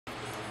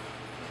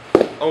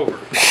Over.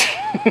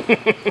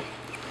 A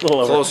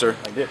little over. Closer.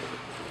 I did.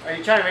 Are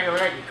you trying to make it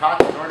look like you caught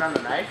the Jordon on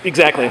the knife?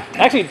 Exactly.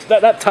 Actually,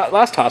 that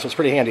last toss was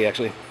pretty handy,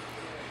 actually.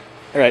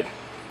 All right.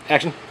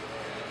 Action.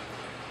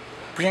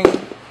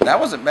 That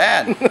wasn't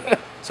bad.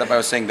 Except I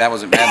was saying that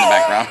wasn't bad in the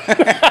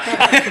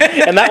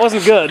background. And that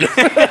wasn't good.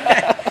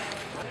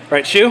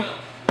 Right, shoe.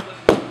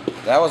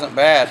 That wasn't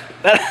bad.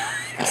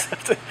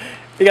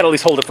 You got to at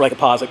least hold it for like a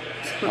pause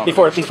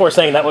before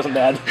saying that wasn't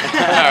bad.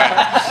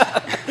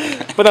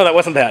 But no, that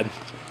wasn't bad.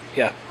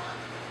 Yeah.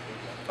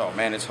 Oh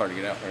man, it's hard to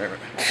get out wherever.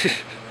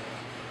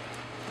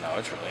 No,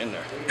 it's really in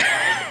there.